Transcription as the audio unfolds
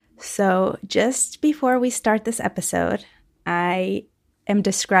So just before we start this episode, I am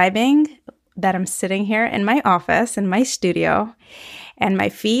describing that I'm sitting here in my office, in my studio, and my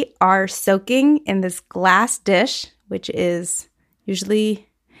feet are soaking in this glass dish, which is usually,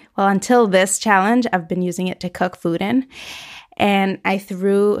 well, until this challenge, I've been using it to cook food in. And I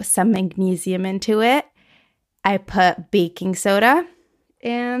threw some magnesium into it. I put baking soda,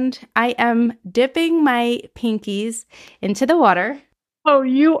 and I am dipping my pinkies into the water. Oh,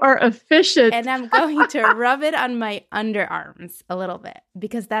 you are efficient. And I'm going to rub it on my underarms a little bit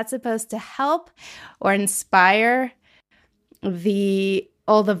because that's supposed to help or inspire all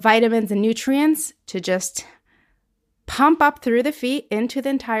the vitamins and nutrients to just pump up through the feet into the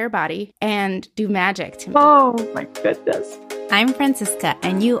entire body and do magic to me. Oh, my goodness. I'm Francisca,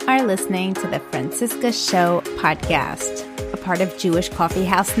 and you are listening to the Francisca Show podcast, a part of Jewish Coffee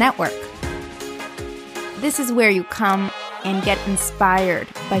House Network. This is where you come and get inspired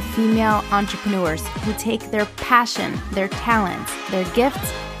by female entrepreneurs who take their passion, their talents, their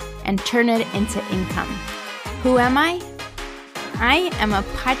gifts, and turn it into income. Who am I? I am a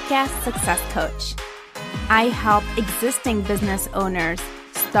podcast success coach. I help existing business owners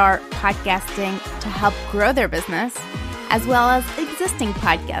start podcasting to help grow their business, as well as existing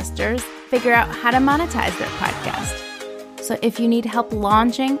podcasters figure out how to monetize their podcast. So if you need help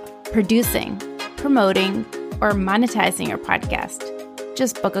launching, producing, promoting, or monetizing your podcast,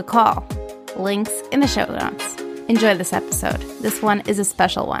 just book a call. Links in the show notes. Enjoy this episode. This one is a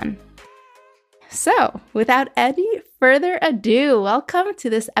special one. So, without any further ado, welcome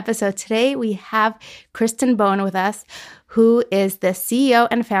to this episode. Today, we have Kristen Bowen with us, who is the CEO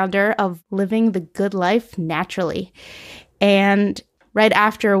and founder of Living the Good Life Naturally. And right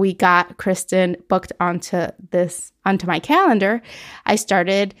after we got Kristen booked onto my calendar, I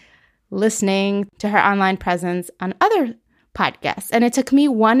started listening to her online presence on other podcasts. And it took me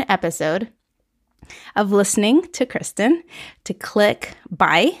one episode of listening to Kristen to click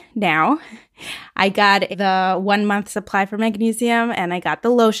buy now. I got the 1 month supply for magnesium, and I got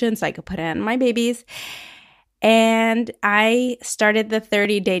the lotion so I could put it on my babies. And I started the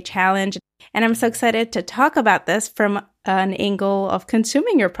 30-day challenge. And I'm so excited to talk about this from an angle of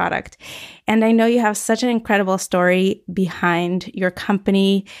consuming your product. And I know you have such an incredible story behind your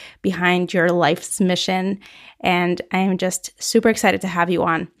company, behind your life's mission. And I am just super excited to have you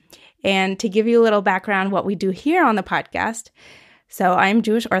on. And to give you a little background, what we do here on the podcast. So I'm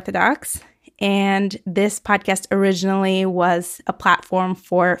Jewish Orthodox, and this podcast originally was a platform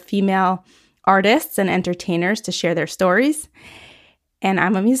for female artists and entertainers to share their stories. And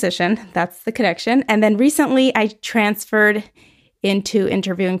I'm a musician. That's the connection. And then recently I transferred into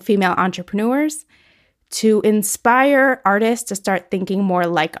interviewing female entrepreneurs to inspire artists to start thinking more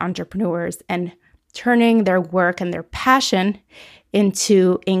like entrepreneurs and turning their work and their passion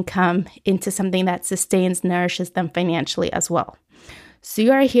into income, into something that sustains, nourishes them financially as well. So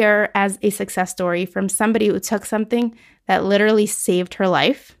you are here as a success story from somebody who took something that literally saved her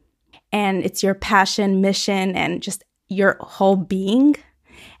life, and it's your passion, mission, and just your whole being,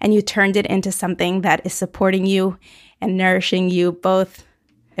 and you turned it into something that is supporting you and nourishing you both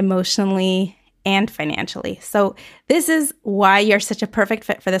emotionally and financially. So this is why you're such a perfect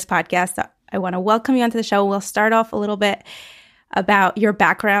fit for this podcast. So I want to welcome you onto the show. We'll start off a little bit about your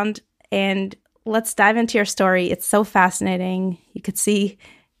background, and let's dive into your story. It's so fascinating. You could see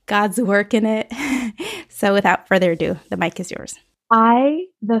God's work in it. So without further ado, the mic is yours.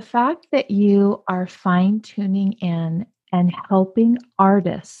 The fact that you are fine-tuning in and helping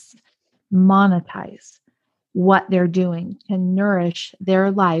artists monetize what they're doing to nourish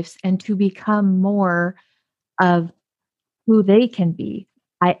their lives and to become more of who they can be,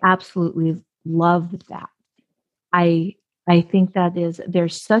 I absolutely love that. I think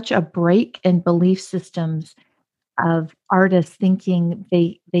there's such a break in belief systems of artists thinking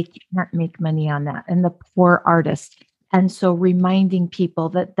they can't make money on that, and the poor artist. And so reminding people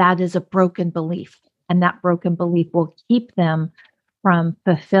that is a broken belief, and that broken belief will keep them from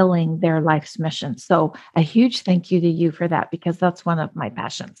fulfilling their life's mission. So a huge thank you to you for that, because that's one of my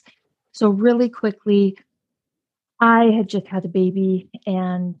passions. So really quickly, I had just had a baby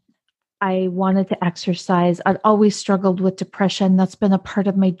and I wanted to exercise. I'd always struggled with depression. That's been a part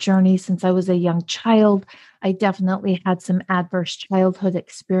of my journey since I was a young child. I definitely had some adverse childhood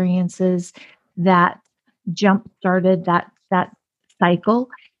experiences that jump-started that cycle.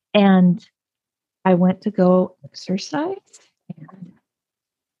 And I went to go exercise, and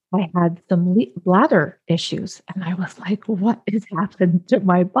I had some bladder issues. And I was like, what has happened to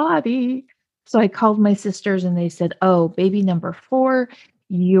my body? So I called my sisters and they said, oh, baby number 4,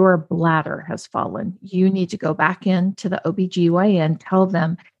 your bladder has fallen. You need to go back into the OBGYN, tell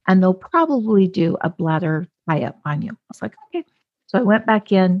them and they'll probably do a bladder tie-up on you. I was like, okay. So I went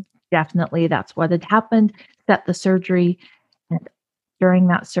back in. Definitely that's what had happened. Set the surgery. And during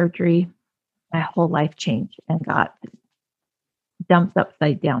that surgery, my whole life changed and got dumped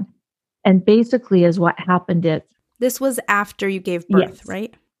upside down. And basically is what happened is, This was after you gave birth, yes,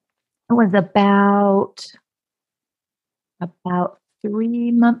 right? it was about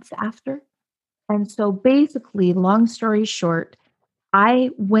 3 months after. And so basically, long story short,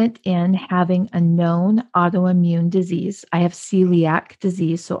 I went in having a known autoimmune disease. I have celiac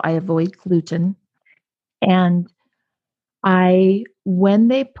disease, so I avoid gluten. And when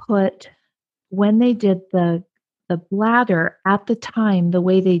they did the bladder at the time, the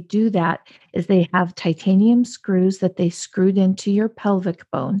way they do that is they have titanium screws that they screwed into your pelvic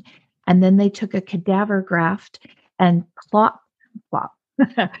bone, and then they took a cadaver graft and plop,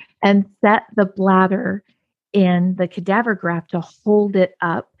 and set the bladder in the cadaver graft to hold it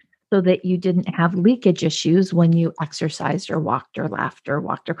up so that you didn't have leakage issues when you exercised or walked or laughed or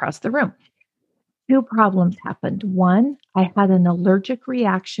walked across the room. Two problems happened. One, I had an allergic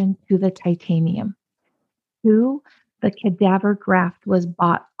reaction to the titanium. Two, the cadaver graft was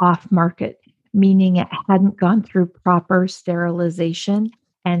bought off market, meaning it hadn't gone through proper sterilization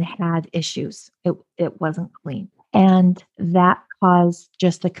and had issues. It wasn't clean. And that caused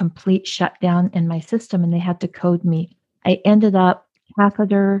just a complete shutdown in my system, and they had to code me. I ended up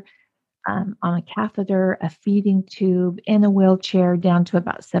on a catheter, a feeding tube, in a wheelchair, down to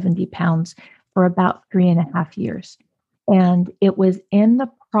about 70 pounds for about 3.5 years. And it was in the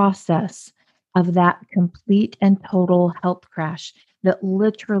process of that complete and total health crash that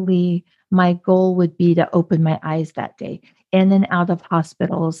literally my goal would be to open my eyes that day, in and out of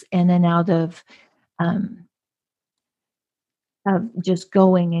hospitals, in and out um, of just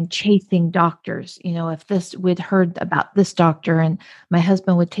going and chasing doctors. If we'd heard about this doctor, and my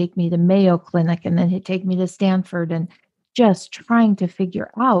husband would take me to Mayo Clinic, and then he'd take me to Stanford, and just trying to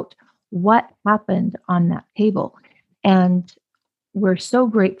figure out what happened on that table. And we're so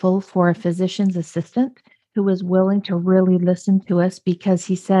grateful for a physician's assistant who was willing to really listen to us, because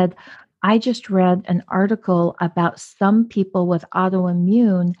he said, I just read an article about some people with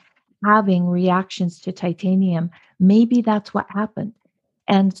autoimmune having reactions to titanium. Maybe that's what happened.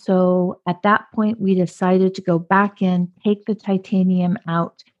 And so at that point, we decided to go back in, take the titanium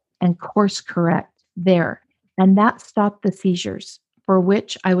out, and course correct there. And that stopped the seizures, for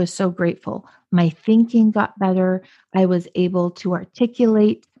which I was so grateful. My thinking got better. I was able to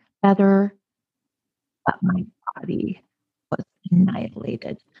articulate better, but my body was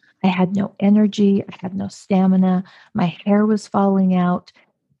annihilated. I had no energy. I had no stamina. My hair was falling out.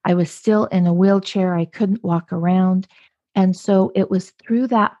 I was still in a wheelchair. I couldn't walk around. And so it was through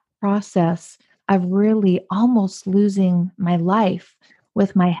that process of really almost losing my life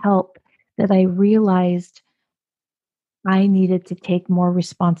with my health that I realized I needed to take more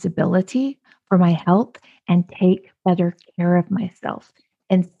responsibility for my health and take better care of myself,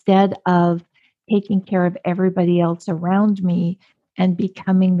 instead of taking care of everybody else around me and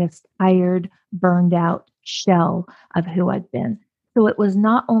becoming this tired, burned out shell of who I'd been. So it was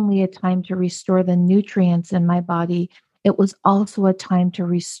not only a time to restore the nutrients in my body, it was also a time to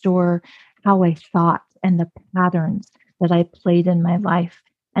restore how I thought and the patterns that I played in my life.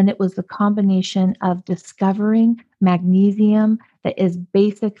 And it was the combination of discovering magnesium, that is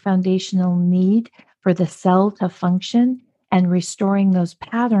basic foundational need for the cell to function, and restoring those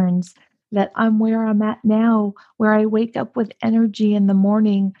patterns, that I'm where I'm at now, where I wake up with energy in the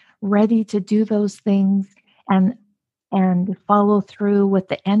morning, ready to do those things and follow through with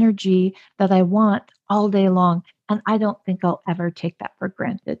the energy that I want all day long. And I don't think I'll ever take that for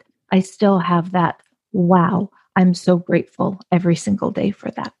granted. I still have that. Wow. I'm so grateful every single day for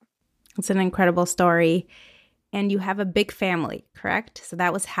that. It's an incredible story. And you have a big family, correct? So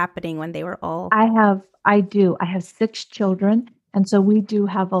that was happening when they were all... I do. I have 6 children. And so we do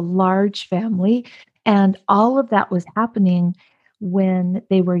have a large family. And all of that was happening when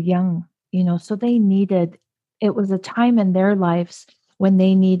they were young, so it was a time in their lives when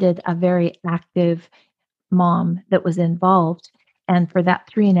they needed a very active mom that was involved. And for that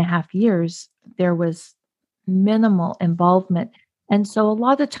 3.5 years, there was minimal involvement. And so a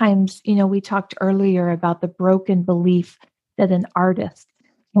lot of times, we talked earlier about the broken belief that an artist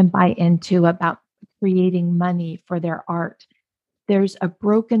can buy into about creating money for their art. There's a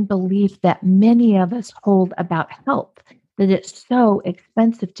broken belief that many of us hold about health, that it's so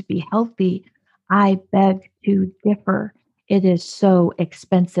expensive to be healthy. I beg to differ. It is so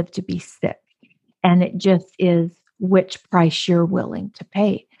expensive to be sick. And it just is which price you're willing to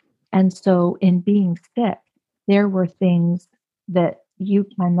pay. And so in being sick, there were things that, you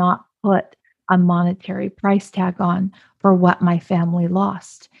cannot put a monetary price tag on for what my family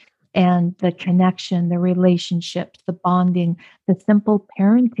lost. And the connection, the relationships, the bonding, the simple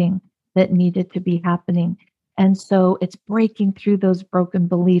parenting that needed to be happening. And so it's breaking through those broken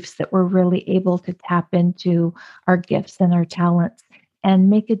beliefs that we're really able to tap into our gifts and our talents and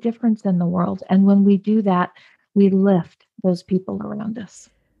make a difference in the world. And when we do that, we lift those people around us.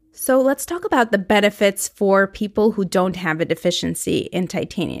 So let's talk about the benefits for people who don't have a deficiency in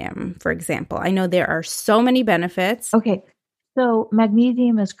titanium, for example. I know there are so many benefits. Okay, so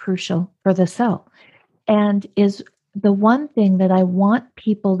magnesium is crucial for the cell and is the one thing that I want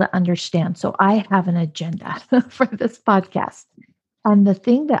people to understand. So I have an agenda for this podcast. And the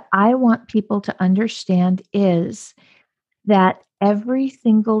thing that I want people to understand is that every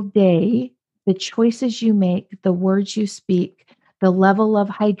single day, the choices you make, the words you speak, the level of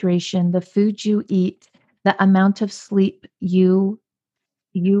hydration, the food you eat, the amount of sleep your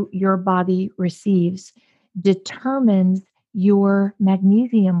body receives determines your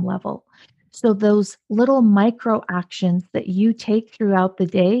magnesium level. So those little micro actions that you take throughout the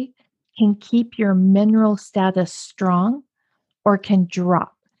day can keep your mineral status strong or can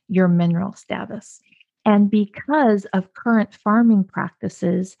drop your mineral status. And because of current farming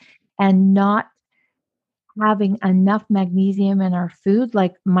practices and not having enough magnesium in our food,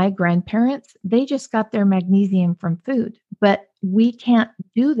 like my grandparents, they just got their magnesium from food. But we can't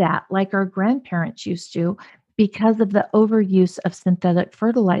do that like our grandparents used to because of the overuse of synthetic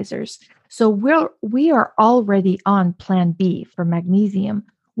fertilizers. So we are already on plan B for magnesium.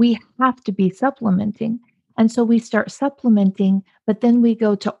 We have to be supplementing. And so we start supplementing, but then we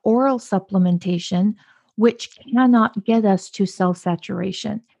go to oral supplementation, which cannot get us to cell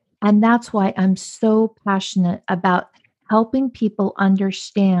saturation. And that's why I'm so passionate about helping people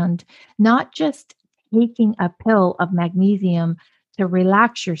understand not just taking a pill of magnesium to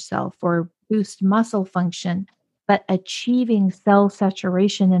relax yourself or boost muscle function, but achieving cell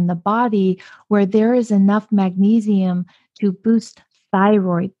saturation in the body where there is enough magnesium to boost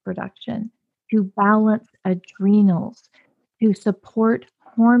thyroid production, to balance adrenals, to support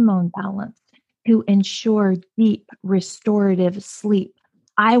hormone balance, to ensure deep restorative sleep.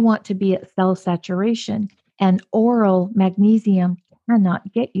 I want to be at cell saturation, and oral magnesium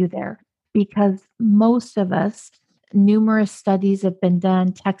cannot get you there because most of us, numerous studies have been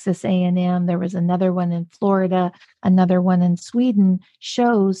done. Texas A&M, there was another one in Florida, another one in Sweden,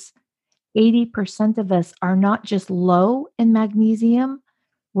 shows 80% of us are not just low in magnesium,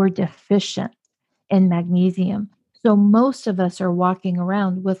 we're deficient in magnesium. So most of us are walking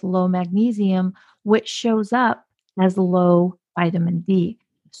around with low magnesium, which shows up as low vitamin D.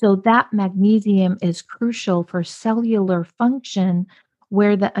 So that magnesium is crucial for cellular function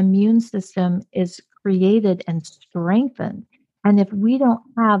where the immune system is created and strengthened. And if we don't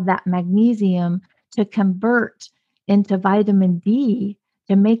have that magnesium to convert into vitamin D,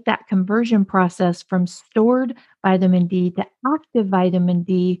 to make that conversion process from stored vitamin D to active vitamin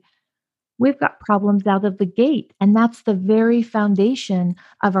D, we've got problems out of the gate. And that's the very foundation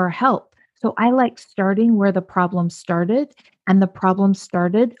of our health. So I like starting where the problem started, and the problem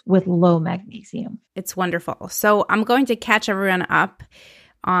started with low magnesium. It's wonderful. So I'm going to catch everyone up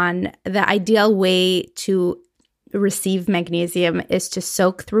on the ideal way to receive magnesium is to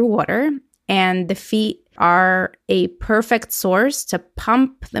soak through water, and the feet are a perfect source to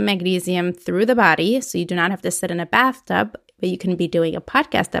pump the magnesium through the body. So you do not have to sit in a bathtub, but you can be doing a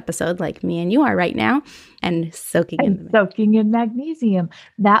podcast episode like me and you are right now and soaking in magnesium.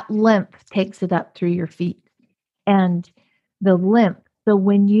 That lymph takes it up through your feet. And the lymph, so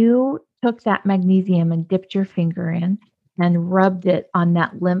when you took that magnesium and dipped your finger in and rubbed it on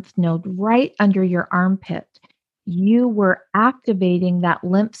that lymph node right under your armpit, you were activating that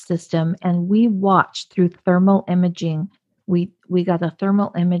lymph system. And we watched through thermal imaging. We got a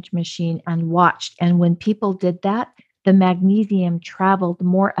thermal image machine and watched. And when people did that, the magnesium traveled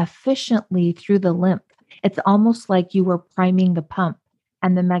more efficiently through the lymph. It's almost like you were priming the pump,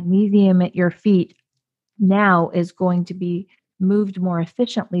 and the magnesium at your feet now is going to be moved more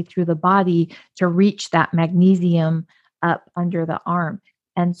efficiently through the body to reach that magnesium up under the arm.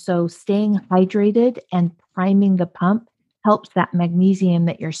 And so staying hydrated and priming the pump helps that magnesium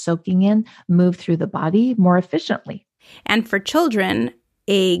that you're soaking in move through the body more efficiently. And for children,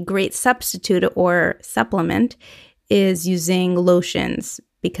 a great substitute or supplement is using lotions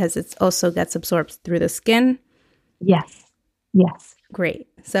because it also gets absorbed through the skin. Yes. Great.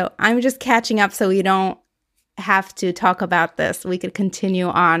 So I'm just catching up so we don't have to talk about this. We could continue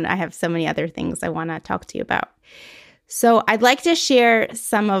on. I have so many other things I want to talk to you about. So I'd like to share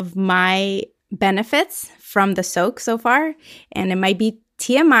some of my benefits from the soak so far. And it might be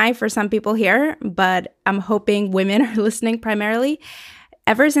TMI for some people here, but I'm hoping women are listening primarily.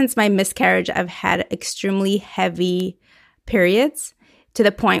 Ever since my miscarriage, I've had extremely heavy periods to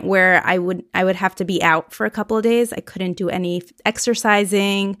the point where I would have to be out for a couple of days. I couldn't do any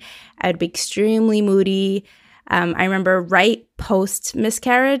exercising. I would be extremely moody. I remember right post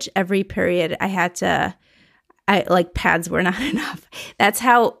miscarriage, every period pads were not enough. That's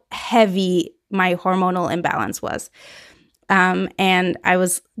how heavy my hormonal imbalance was. And I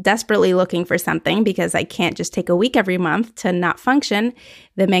was desperately looking for something because I can't just take a week every month to not function.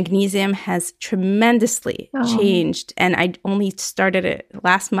 The magnesium has tremendously changed. And I only started it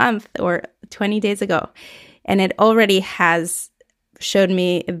last month or 20 days ago. And it already has showed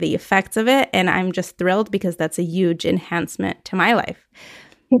me the effects of it. And I'm just thrilled because that's a huge enhancement to my life.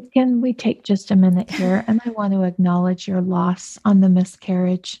 Can we take just a minute here? And I want to acknowledge your loss on the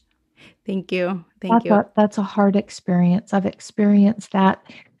miscarriage. Thank you. Thank you. That's a hard experience. I've experienced that.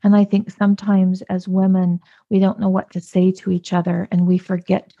 And I think sometimes as women, we don't know what to say to each other and we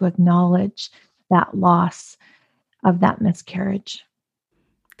forget to acknowledge that loss of that miscarriage.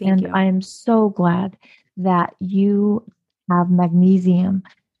 Thank you. I am so glad that you have magnesium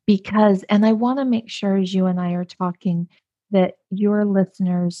and I want to make sure as you and I are talking that your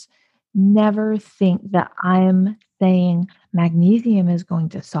listeners never think that I'm saying magnesium is going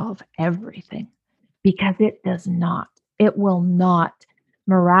to solve everything, because it does not. It will not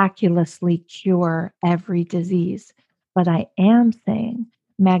miraculously cure every disease. But I am saying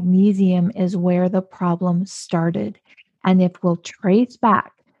magnesium is where the problem started. And if we'll trace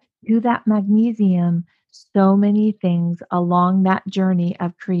back to that magnesium, so many things along that journey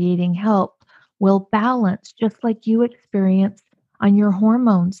of creating health will balance, just like you experienced on your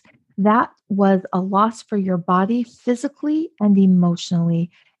hormones. That was a loss for your body physically and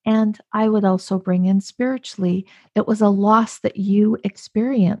emotionally. And I would also bring in spiritually. It was a loss that you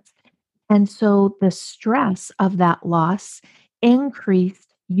experienced. And so the stress of that loss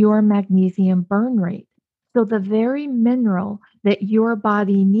increased your magnesium burn rate. So the very mineral that your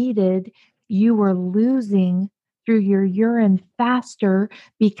body needed, you were losing through your urine faster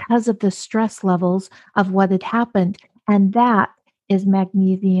because of the stress levels of what had happened. And that is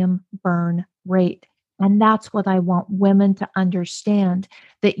magnesium burn rate. And that's what I want women to understand,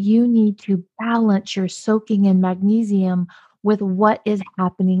 that you need to balance your soaking in magnesium with what is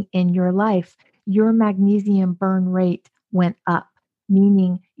happening in your life. Your magnesium burn rate went up,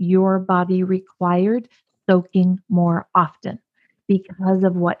 meaning your body required soaking more often because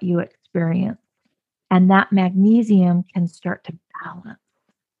of what you experienced. And that magnesium can start to balance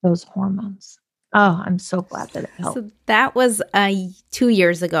those hormones. Oh, I'm so glad that it helped. So that was 2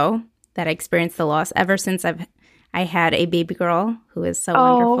 years ago that I experienced the loss. Ever since I had a baby girl who is so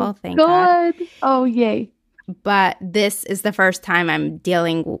wonderful. Thank God. Oh, yay. But this is the first time I'm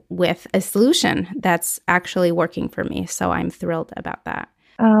dealing with a solution that's actually working for me. So I'm thrilled about that.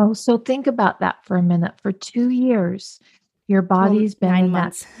 Oh, so think about that for a minute. For 2 years, your body's been 9 in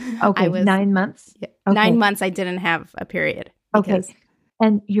months. That. Okay, 9 months? Yeah, okay. 9 months I didn't have a period. Okay.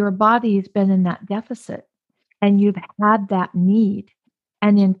 And your body's been in that deficit and you've had that need.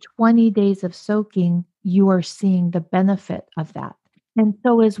 And in 20 days of soaking, you are seeing the benefit of that. And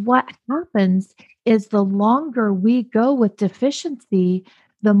so is what happens is the longer we go with deficiency,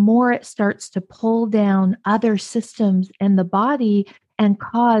 the more it starts to pull down other systems in the body and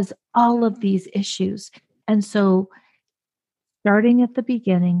cause all of these issues. And so starting at the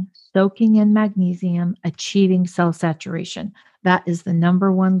beginning, soaking in magnesium, achieving cell saturation. That is the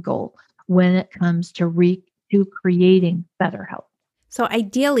number one goal when it comes to creating better health. So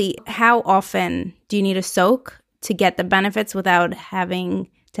ideally, how often do you need to soak to get the benefits without having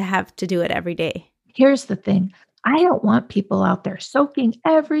to do it every day? Here's the thing. I don't want people out there soaking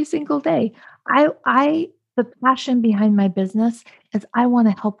every single day. The passion behind my business is I want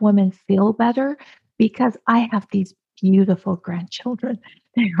to help women feel better because I have these beautiful grandchildren.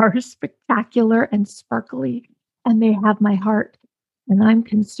 They are spectacular and sparkly, and they have my heart. And I'm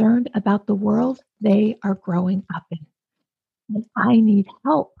concerned about the world they are growing up in. And I need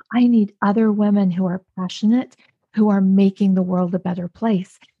help. I need other women who are passionate, who are making the world a better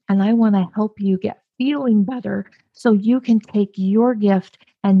place. And I want to help you get feeling better so you can take your gift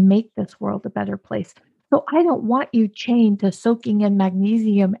and make this world a better place. So I don't want you chained to soaking in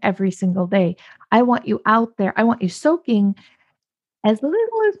magnesium every single day. I want you out there. I want you soaking as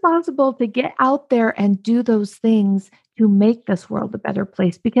little as possible to get out there and do those things to make this world a better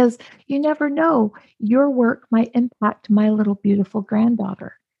place, because you never know, your work might impact my little beautiful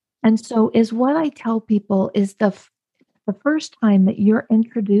granddaughter. And so is what I tell people is the first time that you're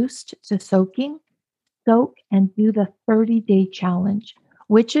introduced to soaking, soak and do the 30-day challenge,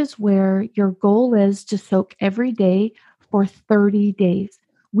 which is where your goal is to soak every day for 30 days.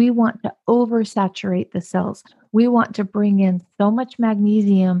 We want to oversaturate the cells. We want to bring in so much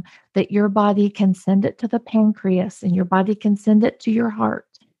magnesium that your body can send it to the pancreas and your body can send it to your heart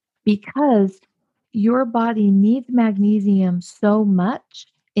because your body needs magnesium so much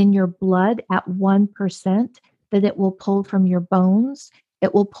in your blood at 1% that it will pull from your bones.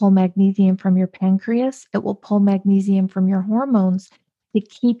 It will pull magnesium from your pancreas. It will pull magnesium from your hormones to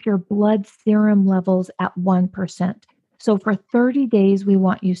keep your blood serum levels at 1%. So for 30 days, we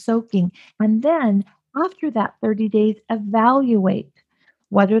want you soaking. And then after that 30 days, evaluate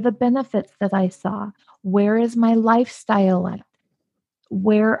what are the benefits that I saw? Where is my lifestyle at?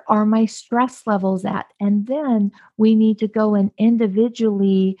 Where are my stress levels at? And then we need to go and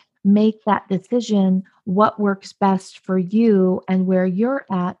individually make that decision what works best for you and where you're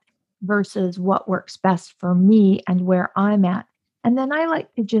at versus what works best for me and where I'm at. And then I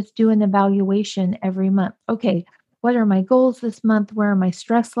like to just do an evaluation every month. Okay, what are my goals this month? Where are my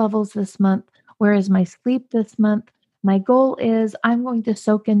stress levels this month? Where is my sleep this month? My goal is I'm going to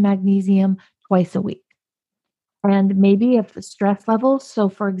soak in magnesium twice a week. And maybe if the stress levels, so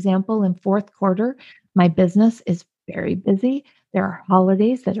for example, in fourth quarter, my business is very busy. There are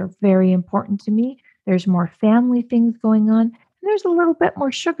holidays that are very important to me. There's more family things going on. And there's a little bit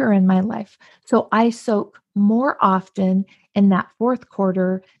more sugar in my life. So I soak more often in that fourth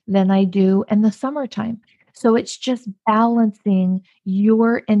quarter than I do in the summertime. So it's just balancing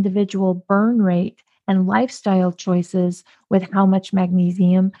your individual burn rate and lifestyle choices with how much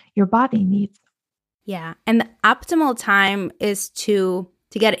magnesium your body needs. Yeah. And the optimal time is to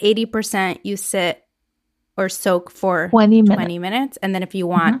get 80%, you sit or soak for 20 minutes. 20 minutes. And then if you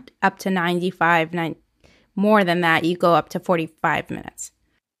want up to 95, more than that, you go up to 45 minutes.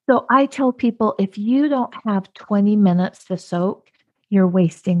 So I tell people if you don't have 20 minutes to soak, you're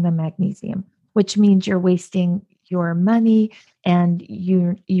wasting the magnesium, which means you're wasting your money and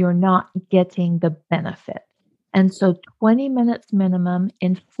you're not getting the benefit. And so 20 minutes minimum.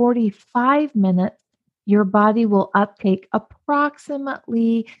 In 45 minutes, your body will uptake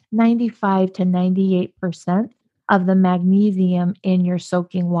approximately 95 to 98% of the magnesium in your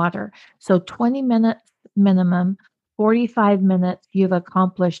soaking water. So 20 minutes minimum, 45 minutes, you've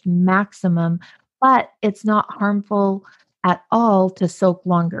accomplished maximum, but it's not harmful at all to soak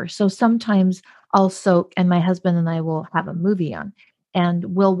longer. So sometimes I'll soak and my husband and I will have a movie on and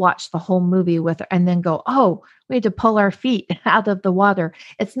we'll watch the whole movie with her and then go, oh, we had to pull our feet out of the water.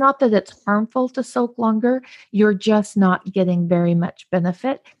 It's not that it's harmful to soak longer. You're just not getting very much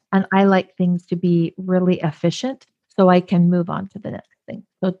benefit. And I like things to be really efficient so I can move on to the next thing.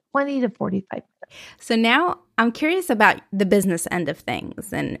 So 20 to 45 minutes. So now I'm curious about the business end of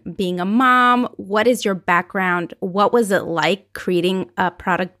things and being a mom. What is your background? What was it like creating a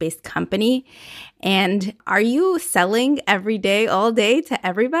product-based company? And are you selling every day, all day to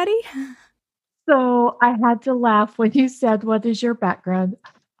everybody? So I had to laugh when you said, what is your background?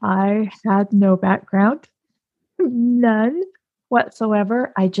 I had no background, none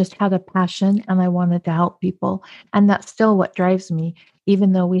whatsoever. I just had a passion and I wanted to help people. And that's still what drives me,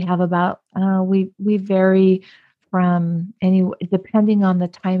 even though we have about, we vary from depending on the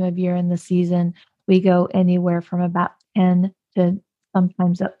time of year and the season, we go anywhere from about 10 to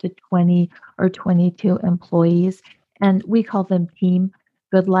sometimes up to 20 or 22 employees. And we call them Team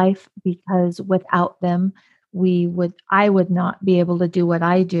Good Life because without them, I would not be able to do what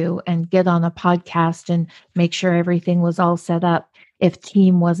I do and get on a podcast and make sure everything was all set up if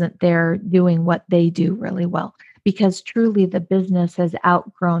team wasn't there doing what they do really well. Because truly the business has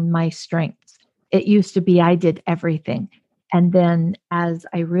outgrown my strengths. It used to be I did everything. And then as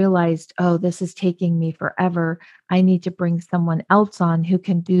I realized, oh, this is taking me forever, I need to bring someone else on who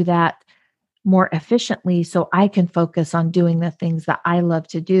can do that more efficiently so I can focus on doing the things that I love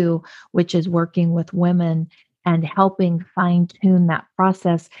to do, which is working with women and helping fine tune that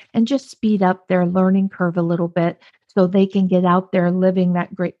process and just speed up their learning curve a little bit so they can get out there living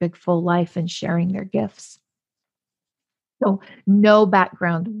that great big full life and sharing their gifts. So no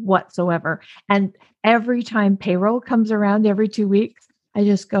background whatsoever. And every time payroll comes around every 2 weeks, I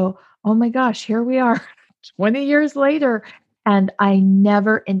just go, oh my gosh, here we are 20 years later. And I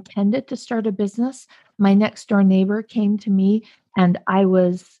never intended to start a business. My next door neighbor came to me and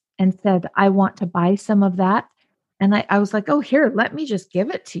said, I want to buy some of that. And I was like, oh, here, let me just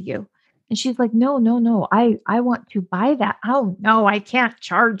give it to you. And she's like, no, no, no, I want to buy that. Oh, no, I can't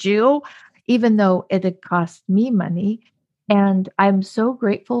charge you, even though it had cost me money. And I'm so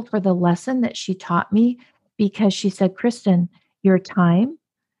grateful for the lesson that she taught me because she said, Kristen, your time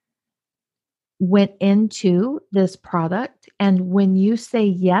went into this product. And when you say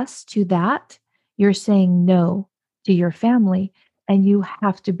yes to that, you're saying no to your family, and you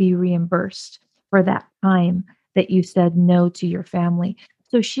have to be reimbursed for that time that you said no to your family.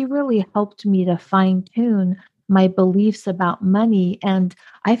 So she really helped me to fine tune my beliefs about money. And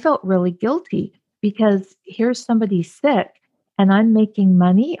I felt really guilty because here's somebody sick and I'm making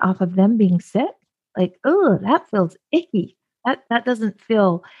money off of them being sick. Like, oh, that feels icky. That doesn't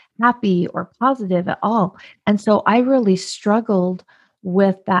feel happy or positive at all. And so I really struggled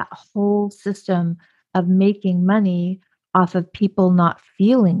with that whole system of making money off of people not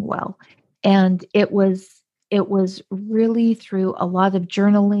feeling well. And it was really through a lot of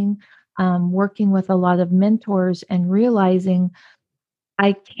journaling, working with a lot of mentors, and realizing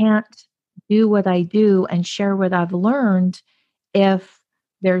I can't do what I do and share what I've learned if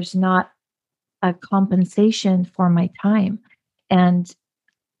there's not a compensation for my time. And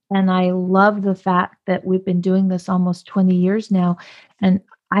and I love the fact that we've been doing this almost 20 years now. And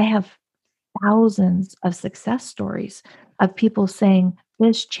I have thousands of success stories of people saying,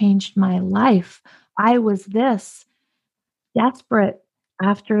 this changed my life. I was this desperate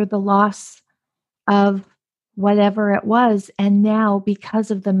after the loss of whatever it was. And now,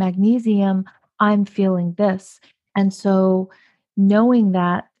 because of the magnesium, I'm feeling this. And so, knowing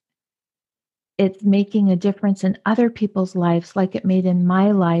that it's making a difference in other people's lives, like it made in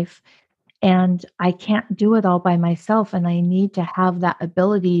my life, and I can't do it all by myself, and I need to have that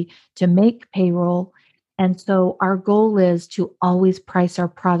ability to make payroll. And so our goal is to always price our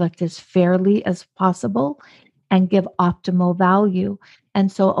product as fairly as possible and give optimal value.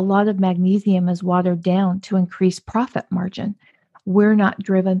 And so a lot of magnesium is watered down to increase profit margin. We're not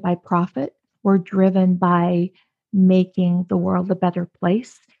driven by profit, we're driven by making the world a better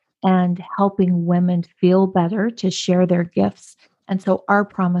place and helping women feel better to share their gifts. And so our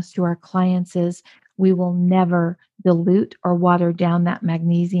promise to our clients is we will never dilute or water down that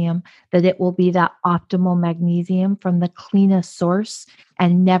magnesium, that it will be that optimal magnesium from the cleanest source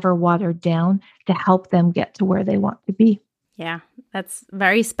and never watered down to help them get to where they want to be. Yeah, that's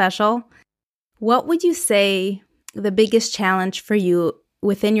very special. What would you say the biggest challenge for you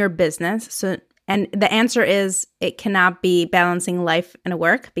within your business? And the answer is it cannot be balancing life and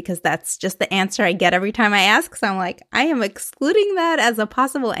work, because that's just the answer I get every time I ask. So I'm like, I am excluding that as a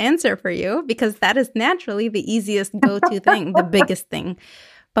possible answer for you, because that is naturally the easiest go-to thing, the biggest thing.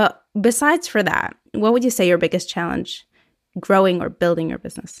 But besides for that, what would you say your biggest challenge growing or building your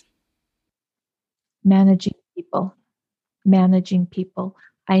business? Managing people. Managing people.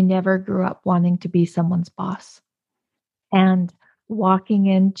 I never grew up wanting to be someone's boss. And walking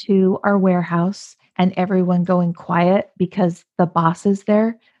into our warehouse and everyone going quiet because the boss is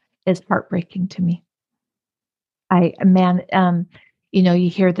there is heartbreaking to me. I man, you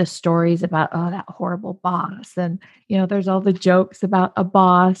hear the stories about, oh, that horrible boss, and there's all the jokes about a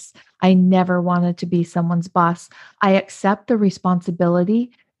boss. I never wanted to be someone's boss. I accept the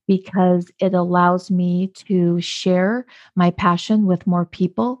responsibility because it allows me to share my passion with more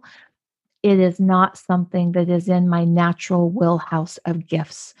people. It is not something that is in my natural wheelhouse of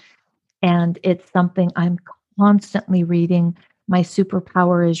gifts. And it's something I'm constantly reading. My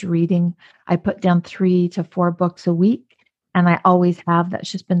superpower is reading. I put down 3 to 4 books a week, and I always have.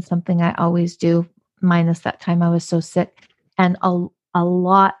 That's just been something I always do, minus that time I was so sick. And a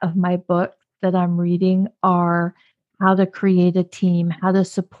lot of my books that I'm reading are how to create a team, how to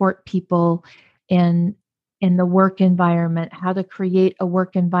support people in the work environment, how to create a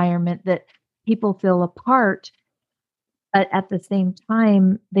work environment that people feel a part, but at the same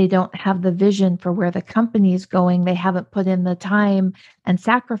time, they don't have the vision for where the company is going. They haven't put in the time and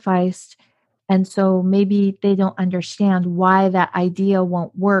sacrificed. And so maybe they don't understand why that idea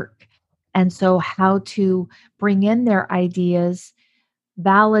won't work. And so, how to bring in their ideas,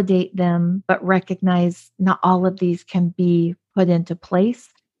 validate them, but recognize not all of these can be put into place.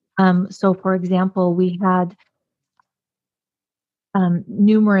 So, for example, we had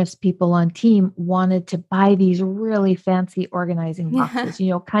numerous people on team wanted to buy these really fancy organizing boxes,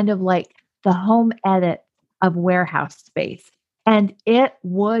 kind of like the home edit of warehouse space. And it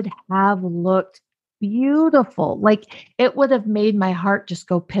would have looked beautiful. Like it would have made my heart just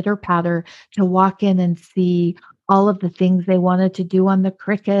go pitter patter to walk in and see all of the things they wanted to do on the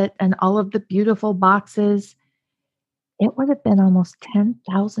Cricut and all of the beautiful boxes. It would have been almost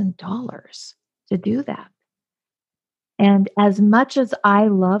 $10,000 to do that. And as much as I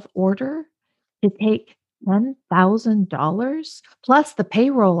love order, to take $10,000 plus the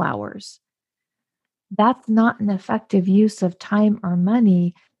payroll hours, that's not an effective use of time or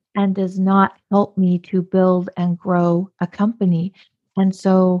money and does not help me to build and grow a company. And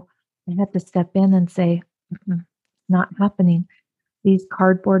so I had to step in and say, not happening. These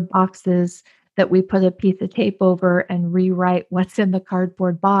cardboard boxes that we put a piece of tape over and rewrite what's in the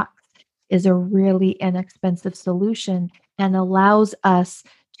cardboard box is a really inexpensive solution and allows us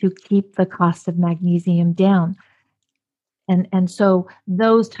to keep the cost of magnesium down. And so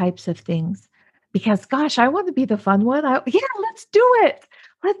those types of things, because gosh, I want to be the fun one. Yeah, let's do it.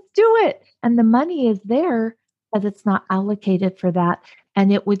 Let's do it. And the money is there, but it's not allocated for that.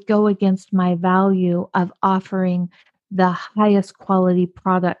 And it would go against my value of offering the highest quality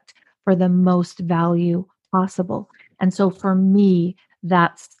product for the most value possible. And so for me,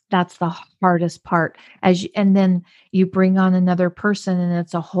 that's the hardest part. And then you bring on another person and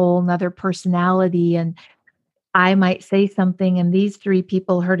it's a whole nother personality, and I might say something and these three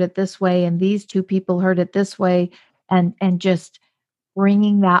people heard it this way and these two people heard it this way, and just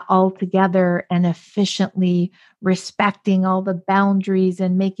bringing that all together and efficiently respecting all the boundaries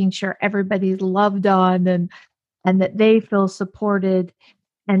and making sure everybody's loved on, and that they feel supported.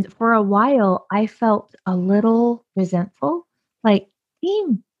 And for a while I felt a little resentful, like,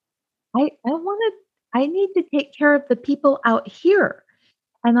 team, I need to take care of the people out here.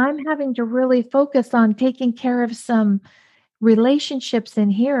 And I'm having to really focus on taking care of some relationships in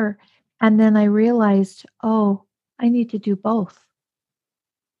here. And then I realized, oh, I need to do both.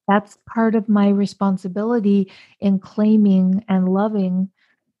 That's part of my responsibility in claiming and loving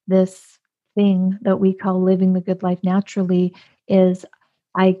this thing that we call living the good life naturally is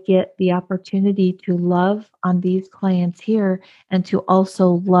I get the opportunity to love on these clients here and to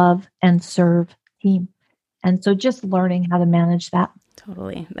also love and serve team. And so just learning how to manage that.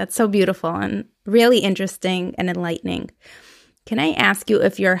 Totally. That's so beautiful and really interesting and enlightening. Can I ask you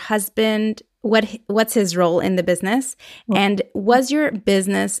if your husband, what's his role in the business? And was your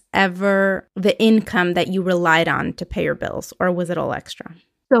business ever the income that you relied on to pay your bills, or was it all extra?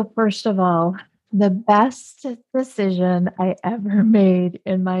 So first of all, the best decision I ever made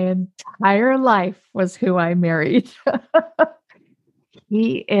in my entire life was who I married.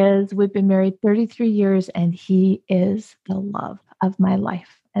 We've been married 33 years, and he is the love of my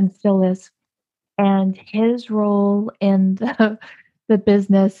life and still is. And his role in the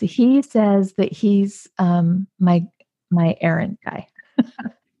business, he says that he's my errand guy.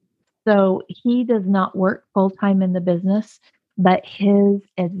 So he does not work full time in the business, but his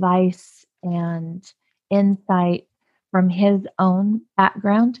advice and insight from his own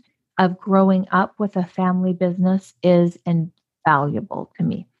background of growing up with a family business is invaluable to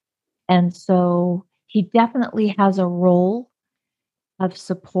me. And so he definitely has a role of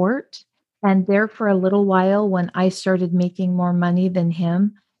support. And there for a little while, when I started making more money than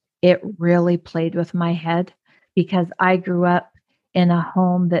him, it really played with my head because I grew up in a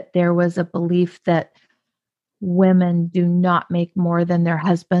home that there was a belief that women do not make more than their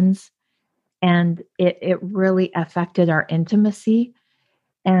husbands. And it really affected our intimacy.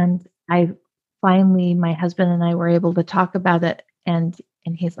 And my husband and I were able to talk about it. And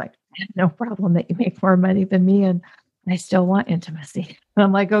he's like, no problem that you make more money than me. And I still want intimacy. And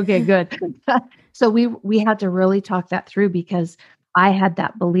I'm like, okay, good. So we had to really talk that through because I had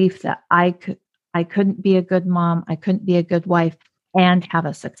that belief that I couldn't be a good mom, I couldn't be a good wife and have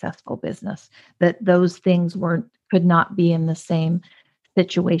a successful business. That those things could not be in the same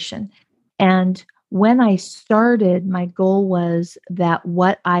situation. And when I started, my goal was that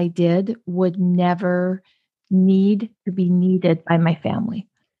what I did would never need to be needed by my family.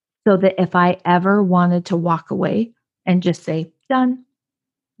 So that if I ever wanted to walk away and just say, done,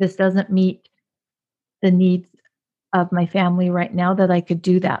 this doesn't meet the needs of my family right now, that I could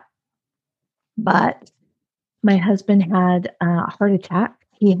do that. But my husband had a heart attack.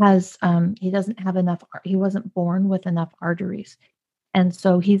 He doesn't have enough, he wasn't born with enough arteries. And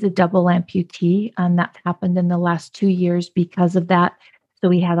so he's a double amputee, and that's happened in the last 2 years because of that. So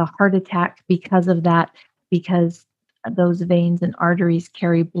he had a heart attack because of that, because those veins and arteries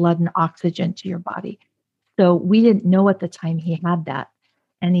carry blood and oxygen to your body. So we didn't know at the time he had that.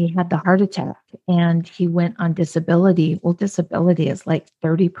 And he had the heart attack and he went on disability. Well, disability is like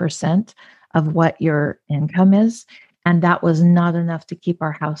 30% of what your income is. And that was not enough to keep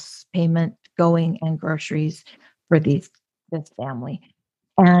our house payment going and groceries for this family.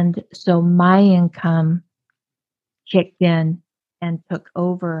 And so my income kicked in and took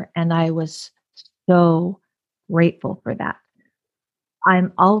over. And I was so grateful for that.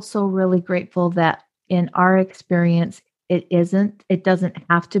 I'm also really grateful that in our experience, it doesn't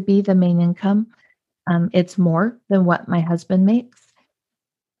have to be the main income. It's more than what my husband makes.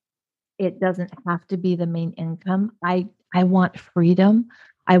 It doesn't have to be the main income. I want freedom.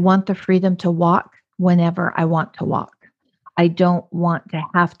 I want the freedom to walk whenever I want to walk. I don't want to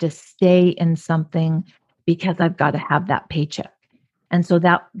have to stay in something because I've got to have that paycheck. And so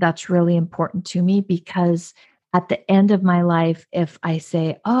that's really important to me, because at the end of my life, if I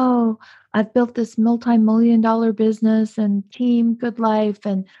say, oh, I've built this multi-million-dollar business and team, good life,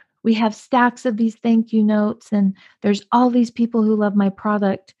 and we have stacks of these thank you notes, and there's all these people who love my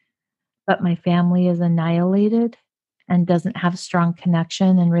product, but my family is annihilated and doesn't have strong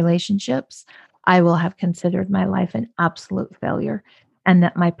connection and relationships, I will have considered my life an absolute failure and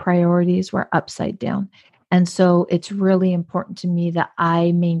that my priorities were upside down. And so it's really important to me that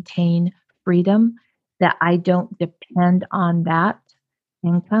I maintain freedom, that I don't depend on that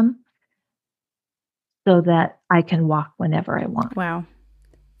income so that I can walk whenever I want. Wow.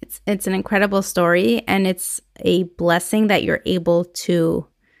 It's an incredible story, and it's a blessing that you're able to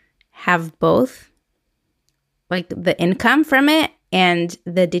have both, like the income from it and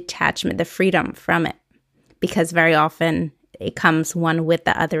the detachment, the freedom from it, because very often it comes one with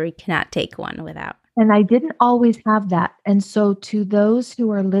the other. You cannot take one without. And I didn't always have that. And so to those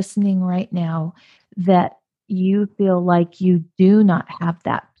who are listening right now that you feel like you do not have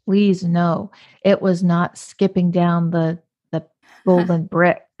that, please know it was not skipping down the golden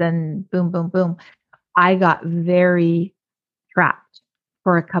bricks and boom, boom, boom. I got very trapped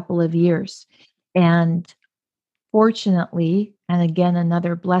for a couple of years. And fortunately, and again,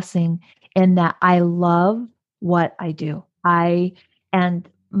 another blessing in that I love what I do. And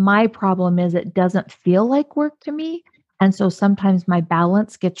my problem is it doesn't feel like work to me. And so sometimes my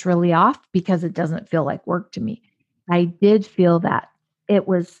balance gets really off because it doesn't feel like work to me. I did feel that it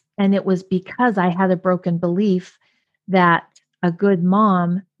was because I had a broken belief that a good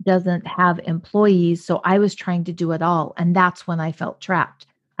mom doesn't have employees. So I was trying to do it all. And that's when I felt trapped.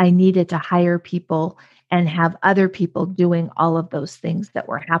 I needed to hire people and have other people doing all of those things that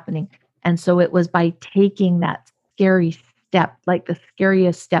were happening. And so it was by taking that scary step, like the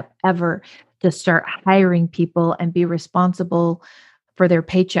scariest step ever, to start hiring people and be responsible for their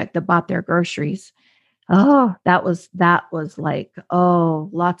paycheck that bought their groceries. Oh, that was like,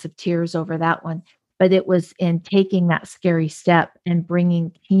 oh, lots of tears over that one. But it was in taking that scary step and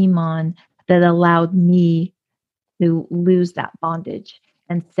bringing team on that allowed me to lose that bondage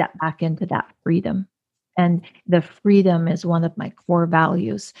and step back into that freedom. And the freedom is one of my core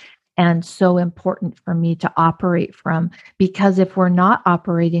values and so important for me to operate from, because if we're not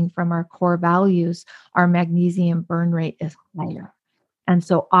operating from our core values, our magnesium burn rate is higher. And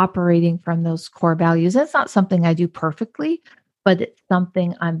so operating from those core values, it's not something I do perfectly, but it's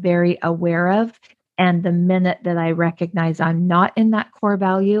something I'm very aware of. And the minute that I recognize I'm not in that core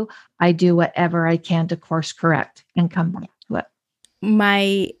value, I do whatever I can to course correct and come back to it.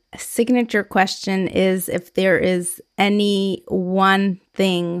 My signature question is if there is any one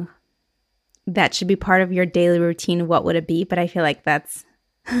thing that should be part of your daily routine, what would it be? But I feel like that's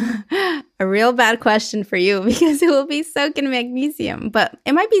a real bad question for you because it will be soaked in magnesium, but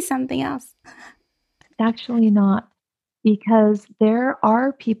it might be something else. Actually not, because there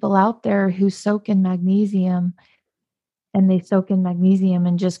are people out there who soak in magnesium, and they soak in magnesium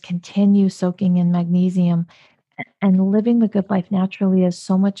and just continue soaking in magnesium. And living the good life naturally is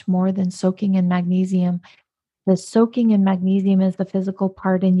so much more than soaking in magnesium. The soaking in magnesium is the physical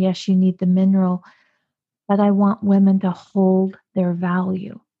part, and yes, you need the mineral, but I want women to hold their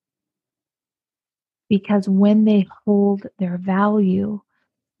value. Because when they hold their value,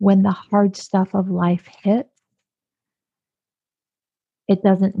 when the hard stuff of life hits, it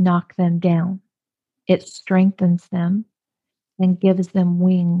doesn't knock them down. It strengthens them and gives them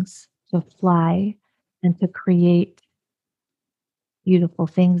wings to fly and to create beautiful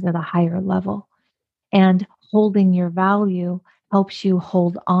things at a higher level. And holding your value helps you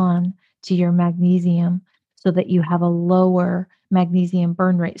hold on to your magnesium so that you have a lower magnesium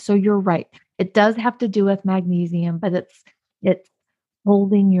burn rate. So you're right. It does have to do with magnesium, but it's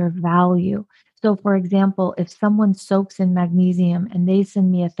holding your value. So for example, if someone soaks in magnesium and they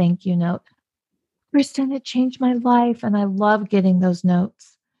send me a thank you note, Kristen, it changed my life, and I love getting those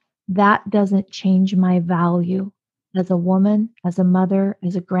notes. That doesn't change my value as a woman, as a mother,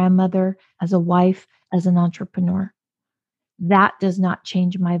 as a grandmother, as a wife, as an entrepreneur. That does not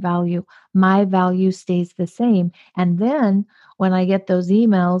change my value. My value stays the same. And then when I get those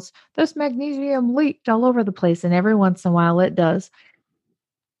emails, this magnesium leaked all over the place, and every once in a while it does.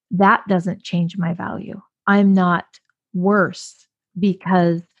 That doesn't change my value. I'm not worse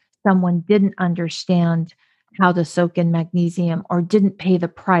because someone didn't understand how to soak in magnesium or didn't pay the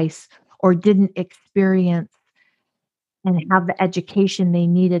price or didn't experience and have the education they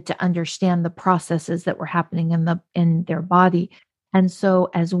needed to understand the processes that were happening in their body. And so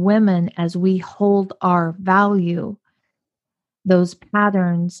as women, as we hold our value, those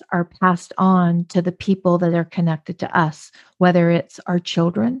patterns are passed on to the people that are connected to us, whether it's our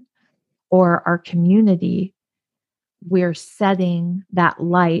children or our community. We're setting that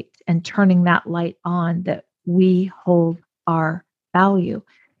light and turning that light on that we hold our value.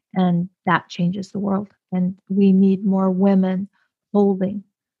 And that changes the world. And we need more women holding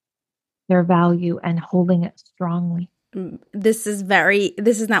their value and holding it strongly. This is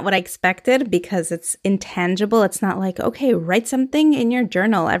not what I expected because it's intangible. It's not like, okay, write something in your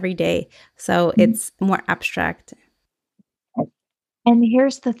journal every day. So it's more abstract. And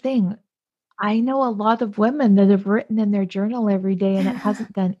here's the thing. I know a lot of women that have written in their journal every day and it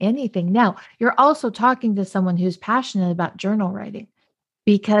hasn't done anything. Now, you're also talking to someone who's passionate about journal writing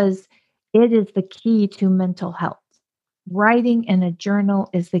because it is the key to mental health. Writing in a journal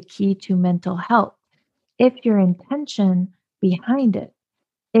is the key to mental health. If your intention behind it,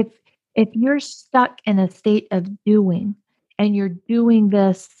 if you're stuck in a state of doing and you're doing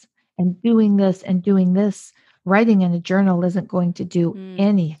this and doing this and doing this, writing in a journal isn't going to do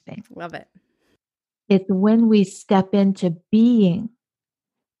anything. Love it. It's when we step into being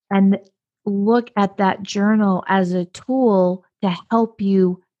and look at that journal as a tool to help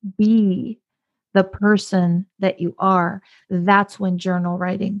you be the person that you are. That's when journal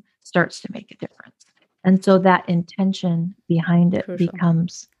writing starts to make a difference. And so that intention behind it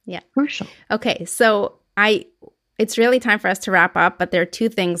becomes crucial. Okay, so it's really time for us to wrap up, but there are two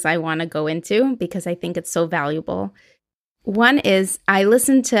things I want to go into because I think it's so valuable. One is I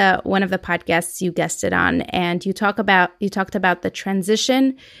listened to one of the podcasts you guested on, and you talked about the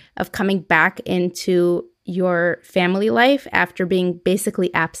transition of coming back into your family life after being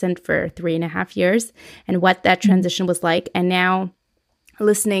basically absent for 3.5 years and what that transition was like. And now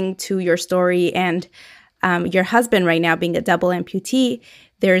listening to your story and your husband right now being a double amputee,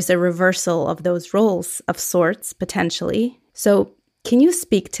 there's a reversal of those roles of sorts, potentially. So can you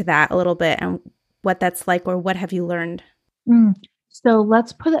speak to that a little bit and what that's like, or what have you learned? So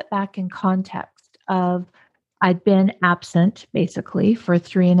let's put it back in context of I'd been absent basically for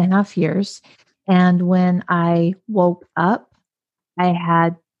 3.5 years. And when I woke up, I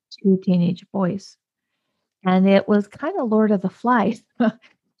had 2 teenage boys. And it was kind of Lord of the Flies.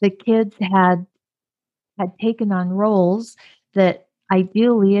 The kids had taken on roles that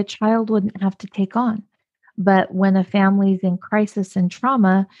ideally a child wouldn't have to take on. But when a family's in crisis and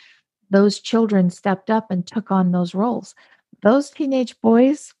trauma, those children stepped up and took on those roles. Those teenage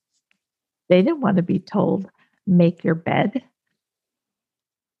boys, they didn't want to be told, make your bed,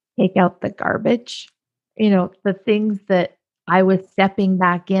 take out the garbage, the things that I was stepping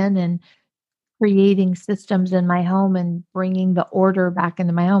back in and creating systems in my home and bringing the order back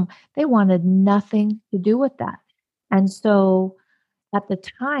into my home. They wanted nothing to do with that. And so at the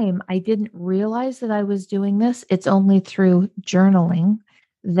time, I didn't realize that I was doing this. It's only through journaling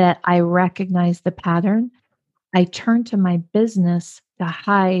that I recognized the pattern. I turned to my business to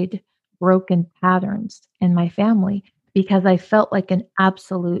hide broken patterns in my family because I felt like an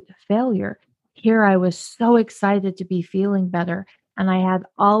absolute failure. Here I was so excited to be feeling better. And I had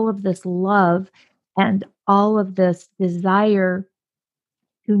all of this love and all of this desire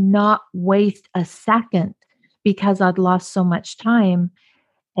to not waste a second because I'd lost so much time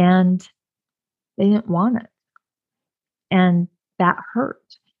and they didn't want it. And that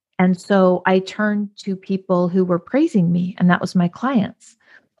hurt. And so I turned to people who were praising me, and that was my clients.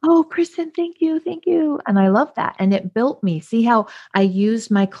 Oh, Kristen, thank you. Thank you. And I love that. And it built me. See how I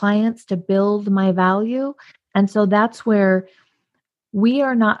used my clients to build my value? And so that's where we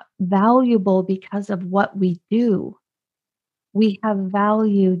are not valuable because of what we do. We have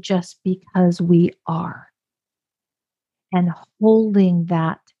value just because we are. And holding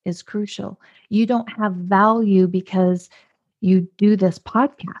that is crucial. You don't have value because you do this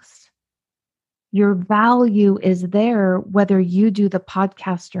podcast. Your value is there whether you do the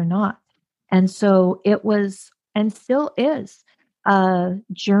podcast or not. And so it was and still is a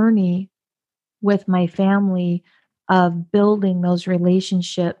journey with my family of building those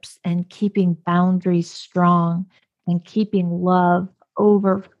relationships and keeping boundaries strong and keeping love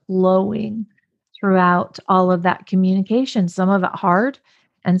overflowing throughout all of that communication, some of it hard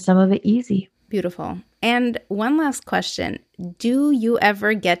and some of it easy. Beautiful. And one last question. Do you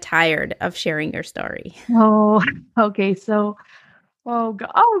ever get tired of sharing your story? Oh, okay. So, oh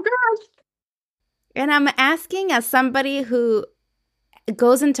gosh. And I'm asking as somebody who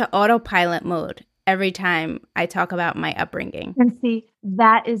goes into autopilot mode every time I talk about my upbringing. And see,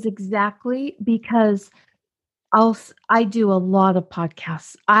 that is exactly because I do a lot of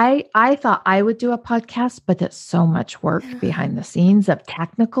podcasts. I thought I would do a podcast, but it's so much work behind the scenes of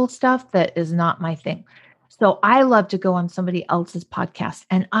technical stuff that is not my thing. So I love to go on somebody else's podcast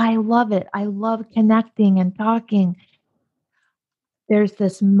and I love it. I love connecting and talking. There's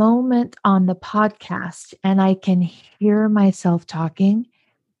this moment on the podcast and I can hear myself talking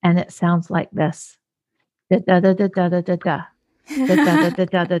and it sounds like this. Da da da da da da da da. Da da da da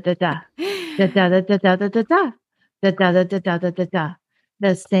da da da da. Da da da da da da da da. Da da da da da da da da.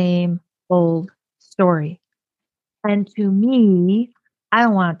 The same old story. And to me, I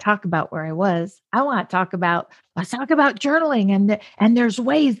don't want to talk about where I was. Let's talk about journaling and there's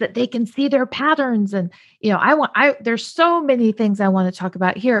ways that they can see their patterns. And, there's so many things I want to talk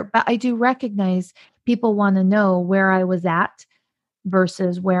about here, but I do recognize people want to know where I was at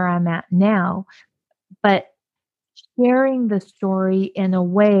versus where I'm at now. But sharing the story in a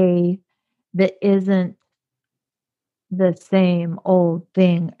way that isn't the same old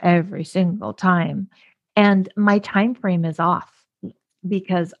thing every single time. And my time frame is off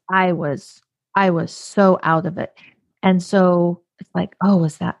because I was so out of it. And so it's like, oh,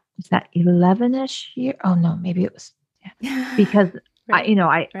 was that 11-ish year? Oh no, maybe it was because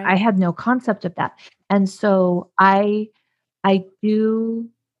right. I had no concept of that. And so I do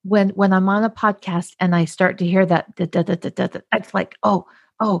when I'm on a podcast and I start to hear that, it's like, oh,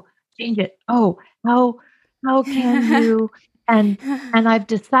 change it. Oh, how can you? And I've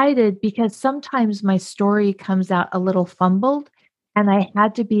decided because sometimes my story comes out a little fumbled and I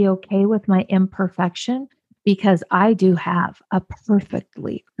had to be okay with my imperfection because I do have a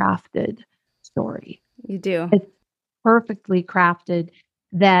perfectly crafted story. You do. It's perfectly crafted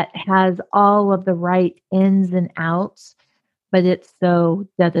that has all of the right ins and outs, but it's so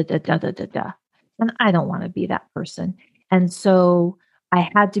da da da da da da da. And I don't want to be that person. And so I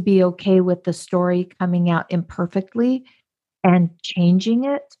had to be okay with the story coming out imperfectly and changing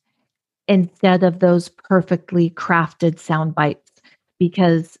it instead of those perfectly crafted sound bites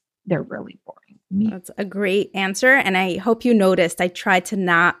because they're really boring to me. That's a great answer. And I hope you noticed I tried to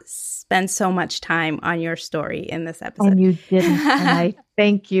not spend so much time on your story in this episode. And you didn't. And I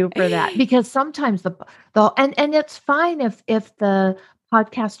thank you for that because sometimes and it's fine if the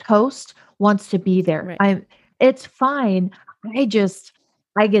podcast host wants to be there. Right. It's fine. I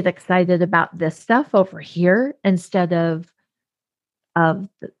get excited about this stuff over here instead of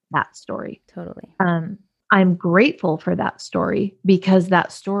that story. Totally. I'm grateful for that story because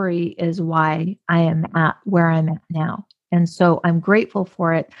that story is why I am at where I'm at now. And so I'm grateful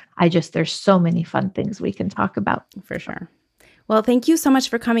for it. There's so many fun things we can talk about. For sure. Well, thank you so much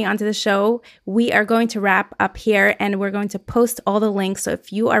for coming onto the show. We are going to wrap up here and we're going to post all the links. So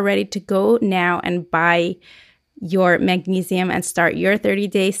if you are ready to go now and buy your magnesium and start your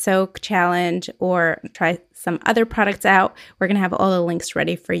 30-day soak challenge or try some other products out, we're going to have all the links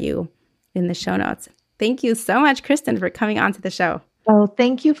ready for you in the show notes. Thank you so much, Kristen, for coming onto the show. Oh,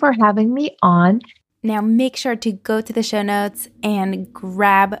 thank you for having me on. Now make sure to go to the show notes and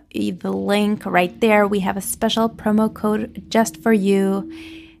grab the link right there. We have a special promo code just for you.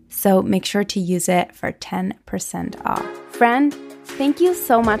 So make sure to use it for 10% off. Friend, thank you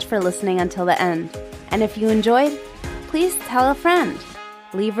so much for listening until the end. And if you enjoyed, please tell a friend,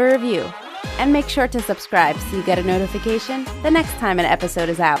 leave a review, and make sure to subscribe so you get a notification the next time an episode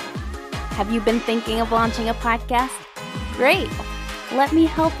is out. Have you been thinking of launching a podcast? Great! Let me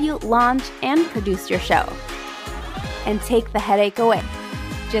help you launch and produce your show and take the headache away.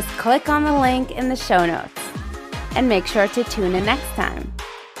 Just click on the link in the show notes and make sure to tune in next time.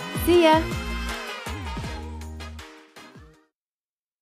 See ya!